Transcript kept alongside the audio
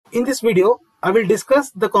In this video, I will discuss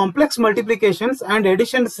the complex multiplications and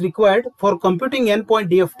additions required for computing n-point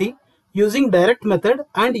DFT using direct method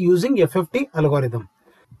and using FFT algorithm.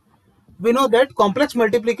 We know that complex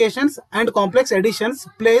multiplications and complex additions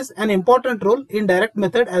plays an important role in direct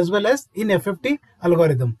method as well as in FFT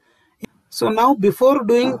algorithm. So now before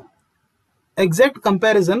doing exact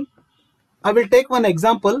comparison, I will take one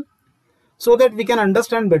example so that we can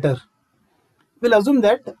understand better. We'll assume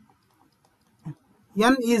that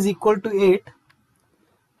n is equal to 8.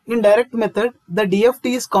 In direct method, the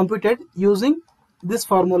DFT is computed using this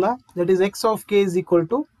formula, that is x of k is equal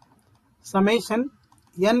to summation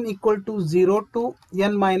n equal to 0 to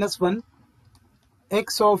n minus 1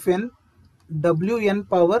 x of n wn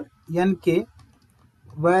power nk,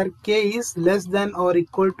 where k is less than or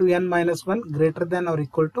equal to n minus 1, greater than or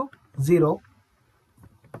equal to 0.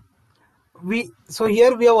 So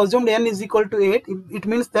here we have assumed n is equal to 8. It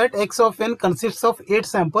means that x of n consists of 8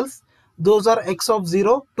 samples. Those are x of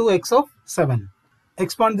 0 to x of 7.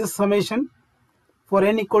 Expand this summation. For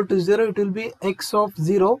n equal to 0, it will be x of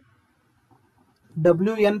 0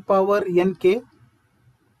 wn power nk.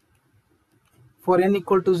 For n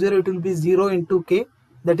equal to 0, it will be 0 into k,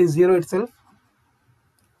 that is 0 itself,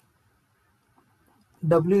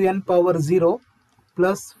 wn power 0,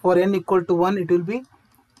 plus for n equal to 1, it will be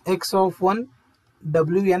x of 1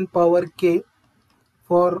 wn power k.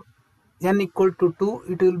 For n equal to 2,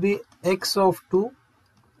 it will be x of 2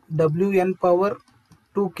 wn power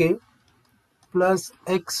 2k, plus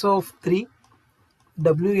x of 3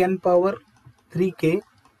 wn power 3k,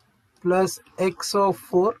 plus x of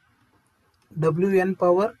 4 wn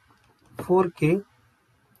power 4k,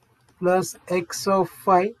 plus x of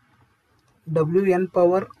 5 wn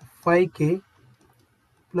power 5k,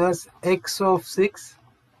 plus x of 6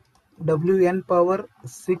 wn power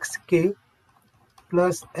 6k,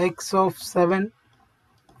 plus x of 7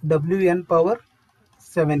 wn power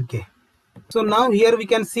 7k. So now here we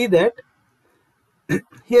can see that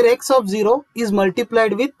here x of 0 is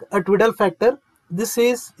multiplied with a twiddle factor. This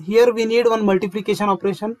is, here we need one multiplication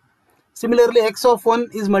operation. Similarly, x of 1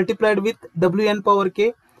 is multiplied with wn power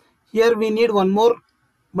k. Here we need one more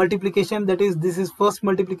multiplication, that is, this is first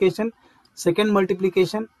multiplication, second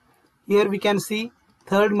multiplication. Here we can see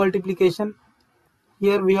third multiplication.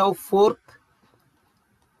 Here we have fourth,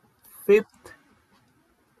 fifth,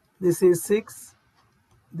 this is 6,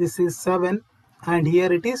 this is 7, and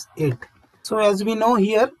here it is 8. So as we know,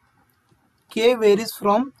 here k varies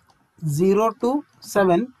from 0 to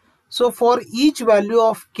 7. So for each value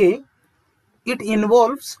of k, it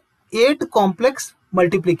involves 8 complex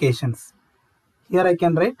multiplications. Here I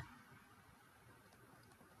can write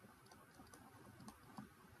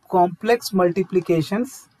complex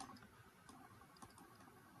multiplications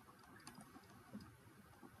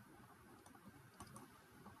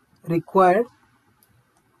required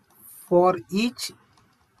for each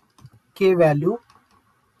k value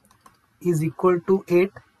is equal to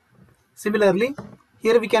 8. Similarly,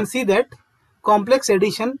 here we can see that complex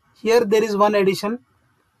addition, here there is one addition,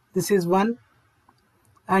 this is 1,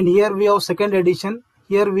 and here we have second addition,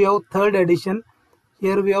 here we have third addition,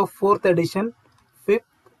 here we have fourth addition, fifth,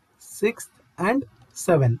 sixth, and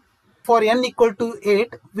 7. For n equal to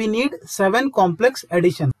 8, we need 7 complex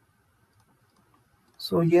additions.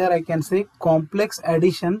 So here I can say complex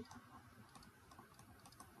addition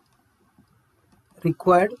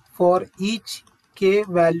required for each k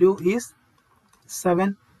value is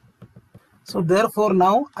 7. So therefore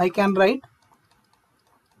now I can write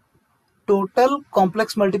total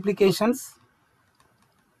complex multiplications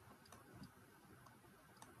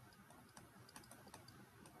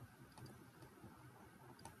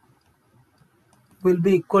will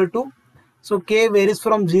be equal to, so k varies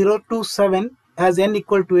from 0 to 7 as n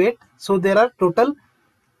equal to 8. So there are total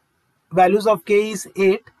values of k is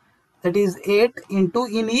 8, that is 8 into,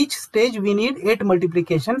 in each stage we need 8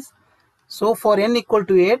 multiplications. So for n equal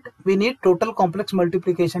to 8, we need total complex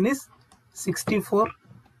multiplication is 64.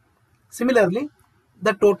 Similarly,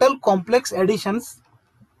 the total complex additions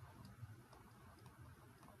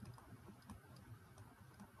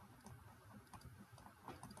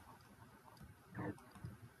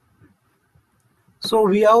so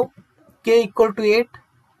we have k equal to 8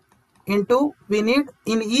 into, we need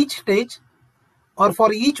in each stage or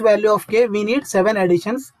for each value of k we need 7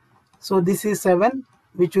 additions. So this is 7,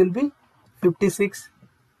 which will be 56.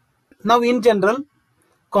 Now in general,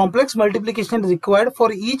 complex multiplication required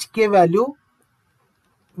for each k value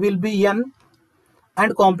will be n,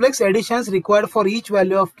 and complex additions required for each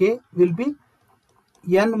value of k will be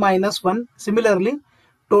n minus 1. Similarly,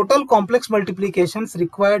 total complex multiplications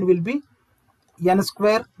required will be n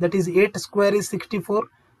square, that is 8 square is 64,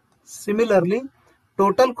 Similarly,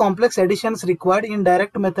 total complex additions required in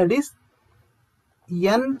direct method is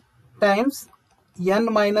n times n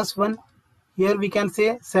minus 1. Here we can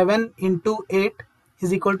say 7 into 8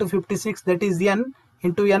 is equal to 56, that is n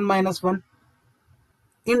into n minus 1.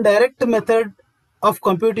 In direct method of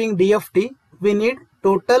computing DFT, we need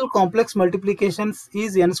total complex multiplications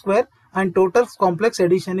is n square and total complex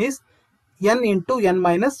addition is n into n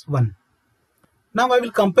minus 1. Now I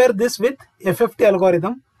will compare this with FFT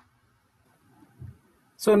algorithm.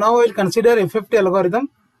 So now I will consider FFT algorithm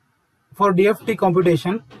for DFT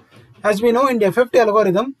computation. As we know, in the FFT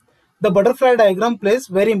algorithm, the butterfly diagram plays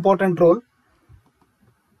very important role.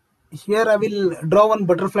 Here I will draw one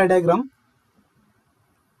butterfly diagram.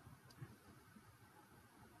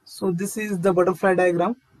 So this is the butterfly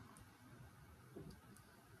diagram.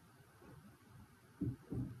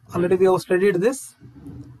 Already we have studied this.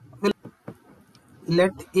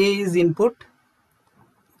 Let A is input,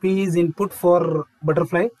 P is input for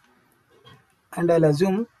butterfly, and I'll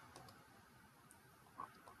assume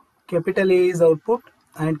capital A is output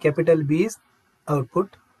and capital B is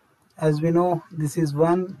output. As we know, this is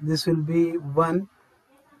 1, this will be 1,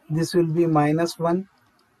 this will be minus 1,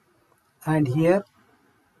 and here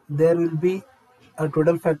there will be a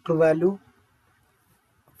total factor value.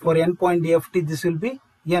 For n point DFT, this will be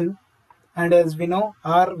n, and as we know,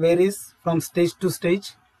 R varies from stage to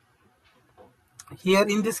stage. Here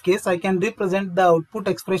in this case, I can represent the output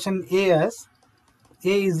expression A as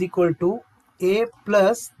A is equal to A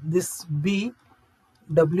plus this B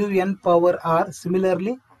Wn power R.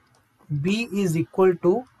 Similarly, B is equal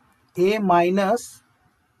to A minus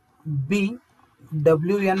B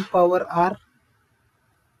Wn power R.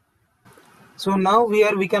 So now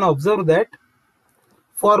here we can observe that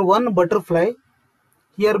for one butterfly,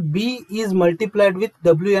 here B is multiplied with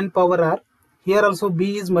Wn power R. Here also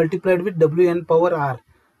B is multiplied with Wn power R.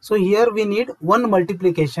 So here we need one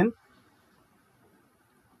multiplication.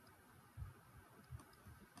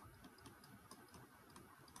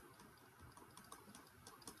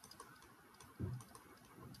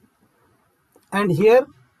 And here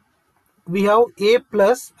we have A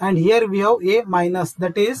plus and here we have A minus.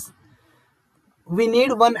 That is, we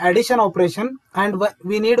need one addition operation and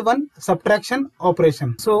we need one subtraction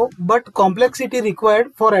operation. So, but complexity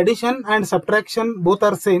required for addition and subtraction both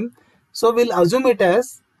are same. So, we'll assume it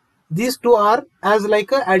as these two are as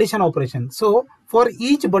like a addition operation. So, for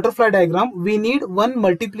each butterfly diagram, we need one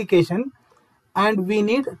multiplication and we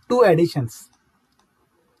need two additions.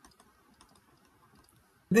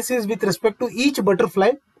 This is with respect to each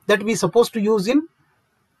butterfly that we supposed to use in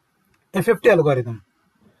FFT algorithm.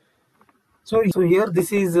 So here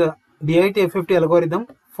this is DIT FFT algorithm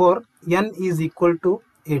for n is equal to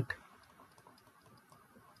 8.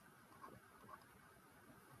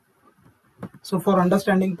 So for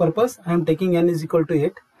understanding purpose, I am taking n is equal to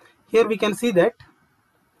 8. Here we can see that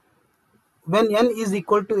when n is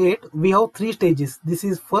equal to 8, we have three stages. This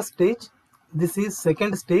is first stage, this is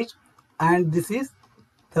second stage, and this is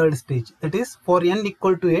third stage. That is, for n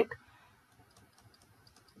equal to 8,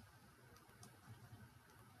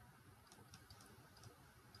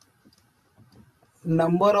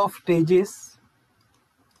 number of stages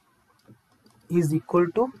is equal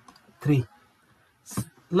to 3.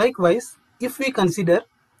 Likewise, if we consider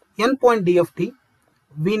n point DFT,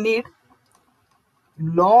 we need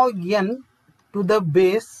log n to the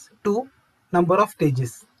base 2 number of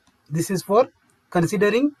stages. This is for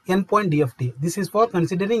considering n point DFT. This is for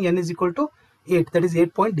considering n is equal to 8, that is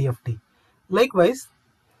 8 point DFT. Likewise,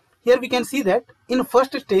 here we can see that in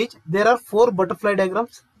first stage there are 4 butterfly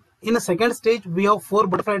diagrams. In the second stage we have 4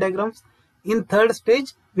 butterfly diagrams. In third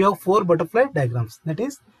stage we have 4 butterfly diagrams. That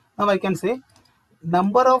is, now I can say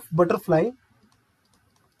number of butterfly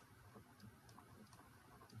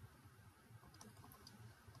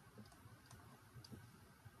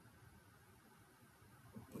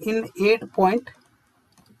in 8 point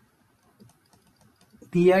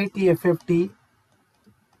DIT FFT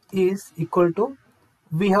is equal to,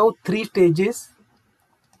 we have 3 stages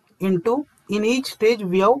into, in each stage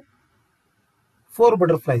we have 4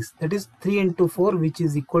 butterflies, that is 3 into 4, which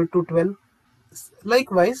is equal to 12.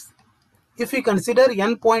 Likewise, if we consider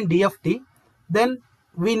n point DFT, then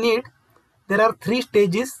we need, there are 3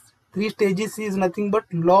 stages. 3 stages is nothing but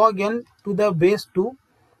log n to the base 2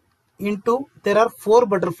 into, there are 4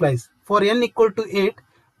 butterflies. For n equal to 8,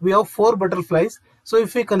 we have 4 butterflies. So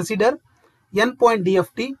if we consider n point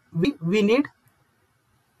DFT, we need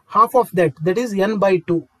half of that, that is n by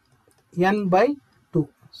 2. N by 2.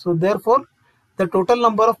 So therefore, the total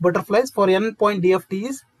number of butterflies for n point DFT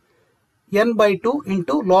is n by 2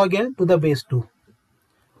 into log n to the base 2.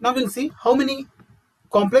 Now we'll see how many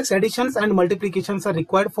complex additions and multiplications are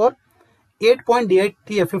required for 8-point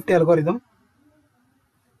DFT algorithm.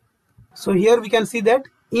 So here we can see that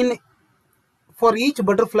for each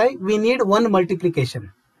butterfly we need one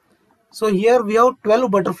multiplication. So here we have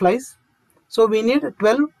 12 butterflies, so we need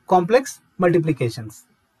 12 complex multiplications.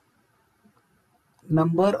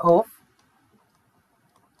 Number of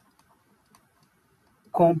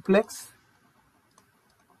complex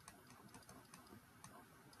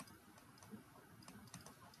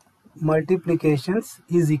multiplications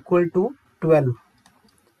is equal to 12.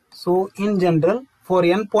 So in general, for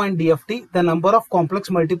n-point DFT, the number of complex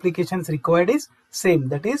multiplications required is same,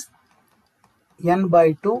 that is n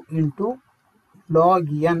by 2 into log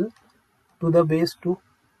n to the base 2.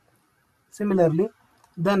 Similarly,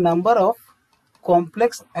 the number of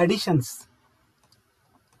complex additions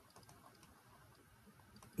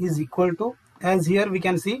is equal to, as here we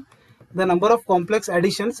can see, the number of complex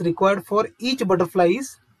additions required for each butterfly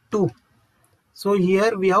is 2. So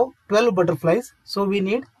here we have 12 butterflies, so we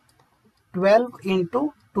need 12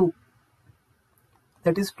 into 2,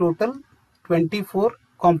 that is total 24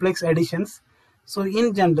 complex additions. So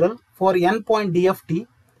in general, for n-point DFT,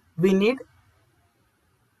 we need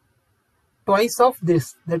twice of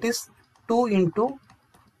this, that is 2 into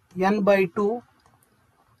n by 2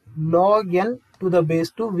 log n to the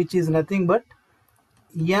base 2, which is nothing but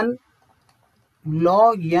n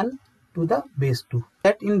log n to the base 2.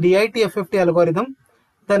 That in DIT FFT algorithm,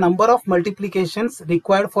 the number of multiplications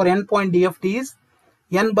required for n-point DFT is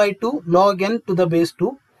n by 2 log n to the base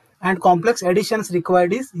 2, and complex additions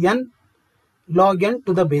required is n log n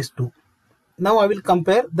to the base 2. Now I will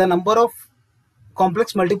compare the number of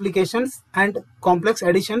complex multiplications and complex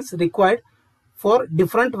additions required for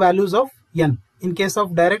different values of n in case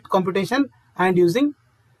of direct computation and using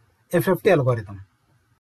FFT algorithm.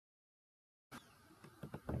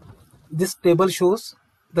 This table shows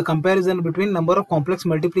the comparison between number of complex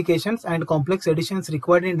multiplications and complex additions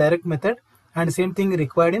required in direct method and same thing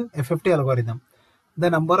required in FFT algorithm. The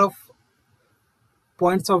number of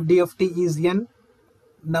points of DFT is n,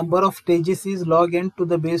 number of stages is log n to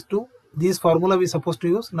the base 2. This formula we are supposed to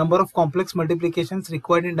use. Number of complex multiplications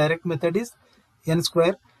required in direct method is n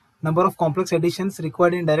square. Number of complex additions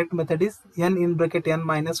required in direct method is n in bracket n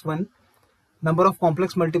minus 1. Number of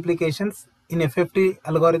complex multiplications in FFT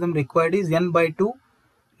algorithm required is n by 2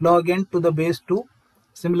 log n to the base 2.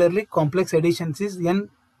 Similarly, complex additions is n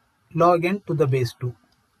log n to the base 2.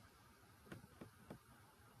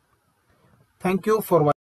 Thank you for watching.